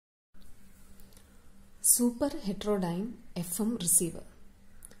Superheterodyne FM receiver.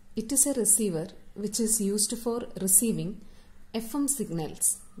 It is a receiver which is used for receiving FM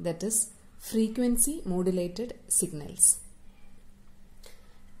signals, that is, frequency modulated signals.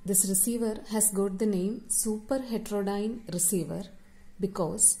 This receiver has got the name Superheterodyne receiver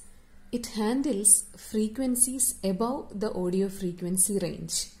because it handles frequencies above the audio frequency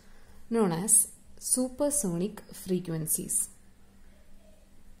range, known as supersonic frequencies.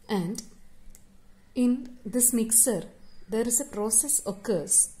 And in this mixer, there is a process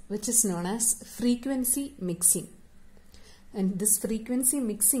occurs which is known as frequency mixing. And this frequency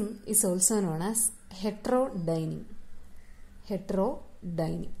mixing is also known as heterodyning.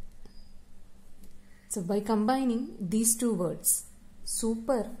 So by combining these two words,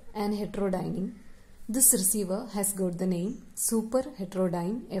 super and heterodyning, this receiver has got the name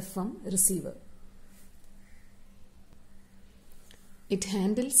Superheterodyne FM receiver. It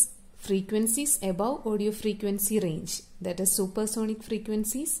handles frequencies above audio frequency range, that is supersonic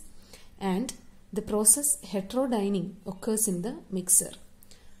frequencies, and the process heterodyning occurs in the mixer.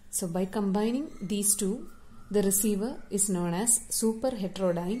 So by combining these two, the receiver is known as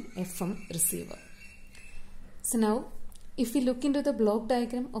Superheterodyne FM receiver. So now, if we look into the block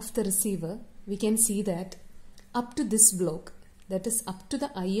diagram of the receiver, we can see that up to this block, that is up to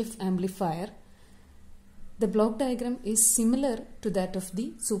the IF amplifier, the block diagram is similar to that of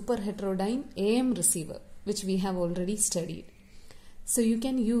the Superheterodyne AM receiver, which we have already studied. So you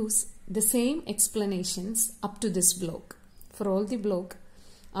can use the same explanations up to this block. For all the block,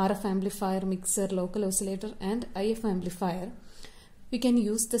 RF amplifier, mixer, local oscillator and IF amplifier, we can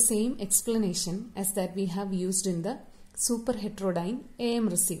use the same explanation as that we have used in the Superheterodyne AM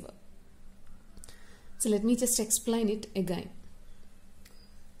receiver. So let me just explain it again.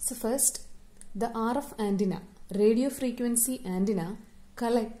 So first, the RF antenna, radio frequency antenna,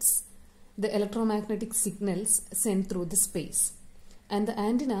 collects the electromagnetic signals sent through the space, and the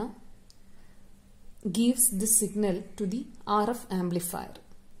antenna gives this signal to the RF amplifier.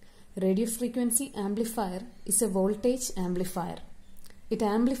 Radio frequency amplifier is a voltage amplifier. It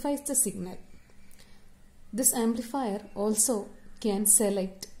amplifies the signal. This amplifier also can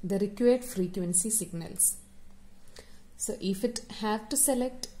select the required frequency signals. So if it have to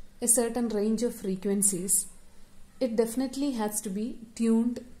select a certain range of frequencies, it definitely has to be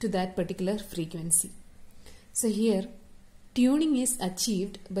tuned to that particular frequency. So here, tuning is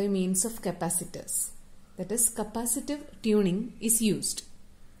achieved by means of capacitors. That is, capacitive tuning is used.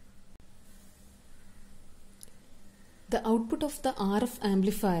 The output of the RF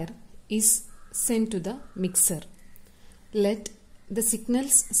amplifier is sent to the mixer. Let the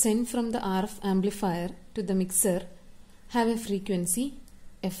signals sent from the RF amplifier to the mixer have a frequency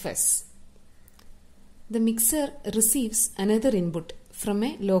Fs. The mixer receives another input from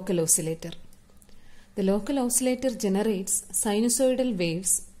a local oscillator. The local oscillator generates sinusoidal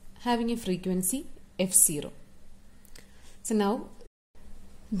waves having a frequency F0. So now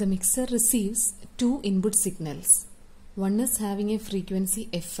the mixer receives two input signals. One is having a frequency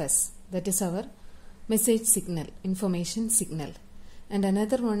Fs, that is our message signal, information signal, and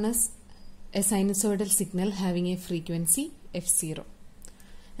another one is a sinusoidal signal having a frequency F0.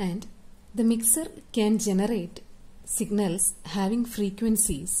 And the mixer can generate signals having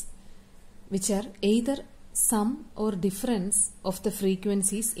frequencies which are either sum or difference of the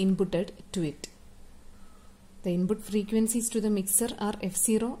frequencies inputted to it. The input frequencies to the mixer are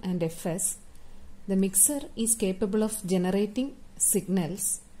F0 and Fs. The mixer is capable of generating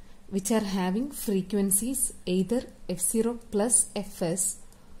signals which are having frequencies either F0 plus Fs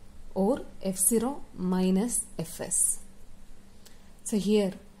or F0 minus Fs. So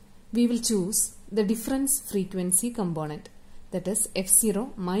here we will choose the difference frequency component, that is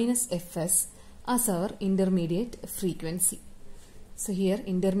F0 minus Fs, as our intermediate frequency. So here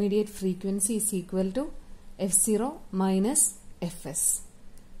intermediate frequency is equal to F0 minus Fs.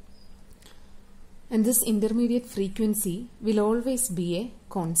 And this intermediate frequency will always be a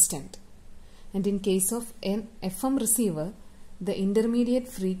constant. And in case of an FM receiver, the intermediate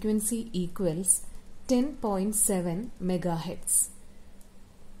frequency equals 10.7 megahertz.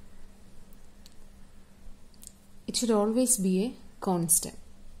 It should always be a constant.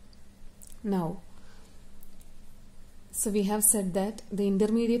 Now, so we have said that the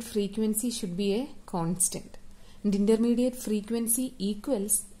intermediate frequency should be a constant. And intermediate frequency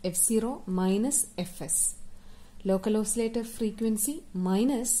equals F0 minus Fs, local oscillator frequency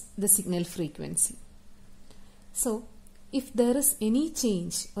minus the signal frequency. So, if there is any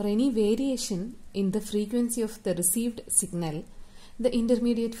change or any variation in the frequency of the received signal, the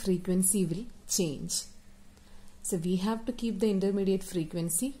intermediate frequency will change. So we have to keep the intermediate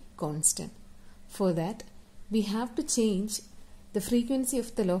frequency constant. For that, we have to change the frequency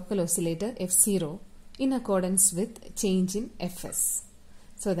of the local oscillator F0 in accordance with change in Fs,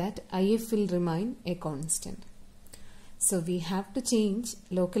 so that IF will remain a constant. So we have to change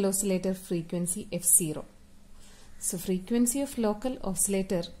local oscillator frequency F0. So frequency of local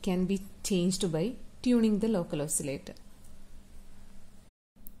oscillator can be changed by tuning the local oscillator.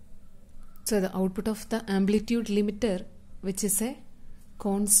 So the output of the amplitude limiter, which is a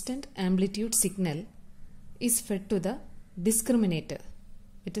constant amplitude signal, is fed to the discriminator.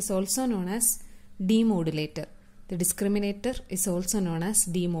 It is also known as demodulator. The discriminator is also known as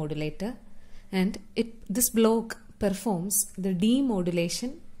demodulator, and this block performs the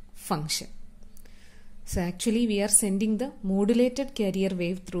demodulation function. So actually we are sending the modulated carrier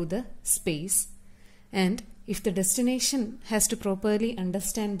wave through the space, and if the destination has to properly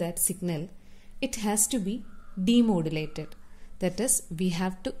understand that signal, it has to be demodulated. That is, we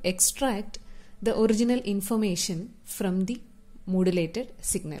have to extract the original information from the modulated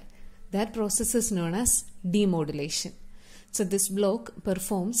signal. That process is known as demodulation. So this block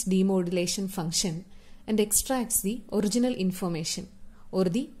performs demodulation function and extracts the original information or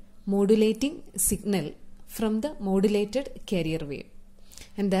the modulating signal from the modulated carrier wave,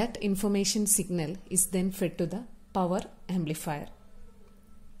 and that information signal is then fed to the power amplifier.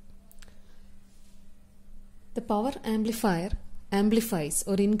 The power amplifier amplifies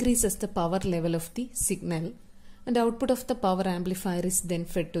or increases the power level of the signal, and output of the power amplifier is then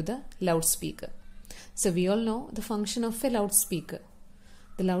fed to the loudspeaker. So we all know the function of a loudspeaker.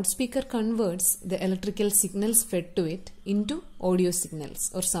 The loudspeaker converts the electrical signals fed to it into audio signals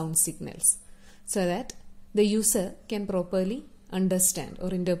or sound signals, so that the user can properly understand or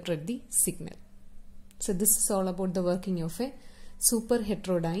interpret the signal. So this is all about the working of a super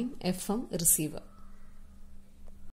heterodyne FM receiver.